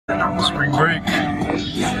Spring break.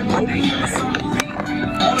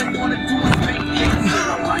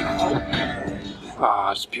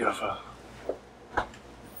 Ah, it's beautiful.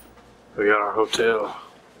 We got our hotel.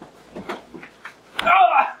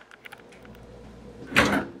 Ah!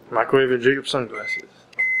 Microwave your Jacob sunglasses.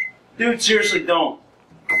 Dude, seriously, don't.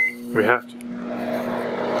 We have to.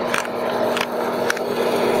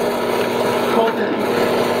 Colton.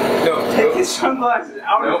 No. Take his sunglasses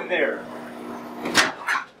out of there.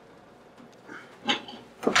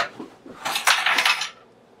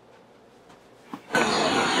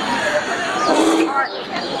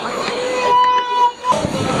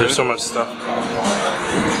 There's so much stuff.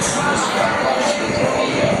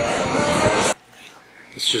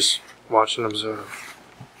 It's just watch and observe.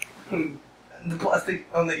 The plastic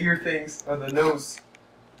on the ear things, or the nose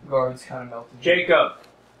guards kind of melted. Jacob.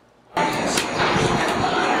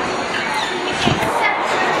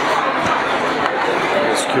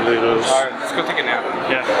 Escalators. Alright, let's go take a nap.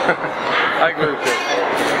 Yeah. I agree with you.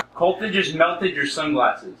 Colton just melted your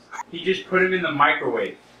sunglasses. He just put them in the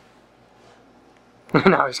microwave.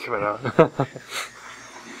 Now he's coming out.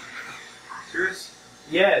 Serious?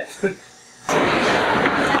 Yes.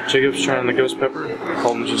 Jacob's trying the ghost pepper.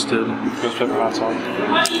 Colton just did ghost pepper hot sauce.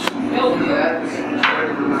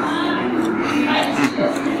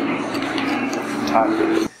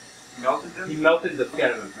 Melted them? He melted the fuck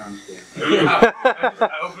out of them. No, I'm just kidding. I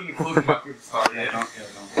opened and closed my food start. Yeah, don't.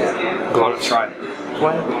 Go Try it.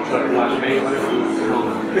 What?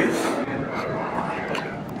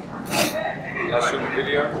 Y'all shoot the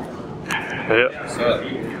video? Yeah. So,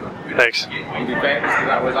 Thanks. you be famous because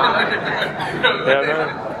I was on there. Yeah, man.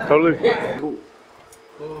 Totally.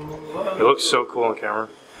 It looks so cool on camera.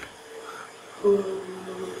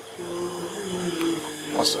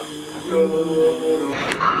 What's up?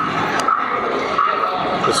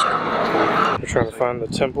 We're trying to find the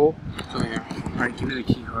temple. Oh, yeah. Alright, give me the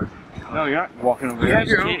key card. No, you're not walking over You there. have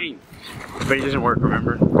your own. But it doesn't work,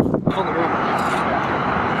 remember? How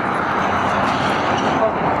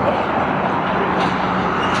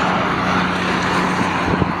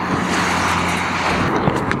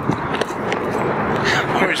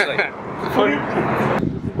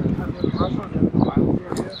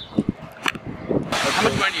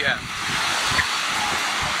much money do you have?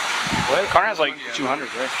 What? Connor has like 200,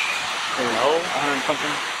 right? No, 100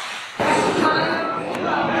 something.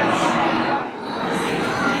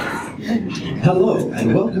 Hello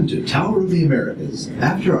and welcome to Tower of the Americas.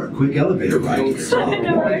 After our quick elevator ride to the top, we'll be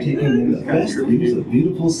taking in the best views of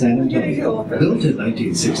beautiful San Antonio. Built in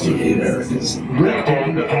 1968, Americas,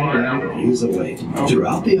 breathtaking panoramic views await.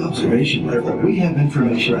 Throughout the observation level, we have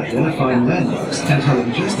information identifying landmarks and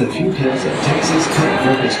telling just a few tales of Texas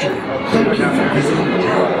colorful history. Thank you for visiting the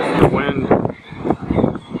tower. The wind.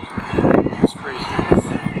 It's crazy.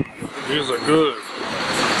 The views are good.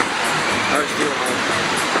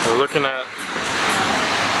 We're looking at.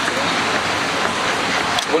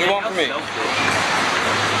 What do you want from me?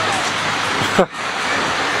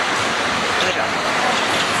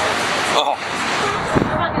 Oh.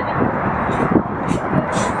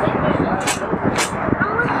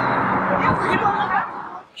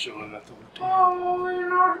 Chilling at the window.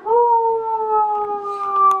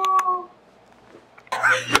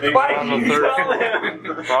 Why On did the you third tell him?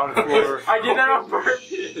 bottom floor. I did that on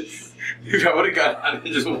purpose. Dude, I would have got out and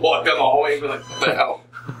just walked down the hallway and be like, what the hell?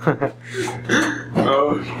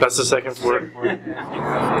 Oh, that's the second floor. The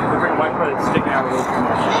white part is sticking out a little too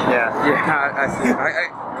much. Yeah, I see.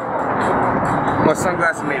 My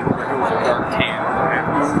sunglasses made it look like it was a dark tan.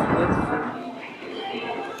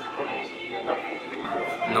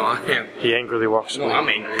 No, I am. He angrily walks away. No, I'm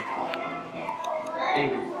angry.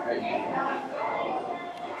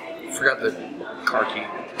 Forgot the car key.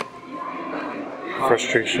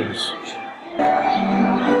 Frustrations.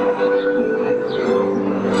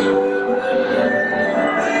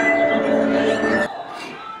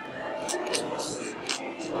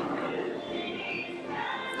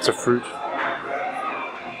 It's a fruit.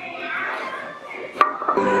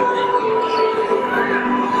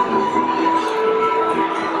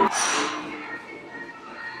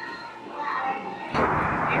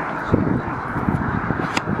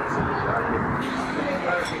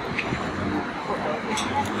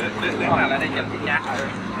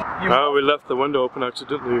 Oh, we left the window open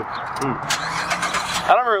accidentally. I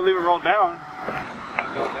don't ever leave it rolled down.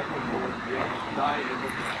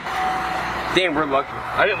 Damn, we're lucky.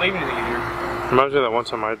 I didn't leave anything in here. Reminds me of that one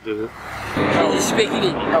time I did it. He's speaking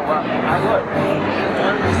it. Oh, wow. I would.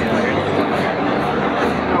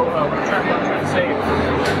 No, what I'm trying to say,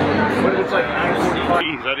 what if it's like 9:40?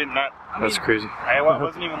 Jeez, I did not. That's crazy. I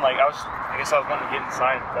wasn't even like, I guess I was wanting to get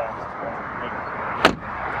inside fast.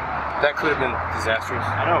 That could have been disastrous.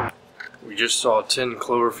 I know. We just saw 10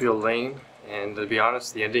 Cloverfield Lane, and to be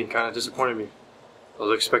honest, the ending kind of disappointed me. I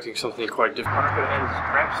was expecting something quite different.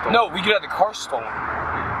 No, we could have the car stolen.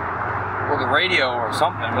 Or the radio or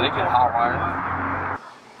something, but they could hotwire.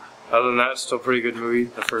 Other than that, still pretty good movie.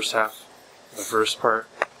 The first half, the first part,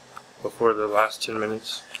 before the last 10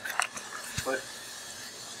 minutes. But,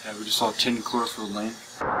 yeah, we just saw 10 Cloverfield Lane.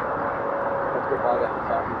 Let's go buy that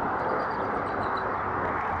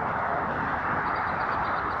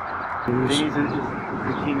He's just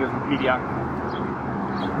the king of mediocrity.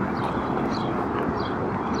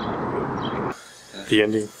 The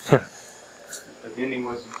ending. The ending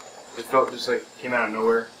was, it felt just like came out of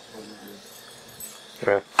nowhere.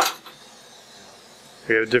 Yeah.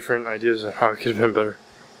 We have different ideas of how it could have been better.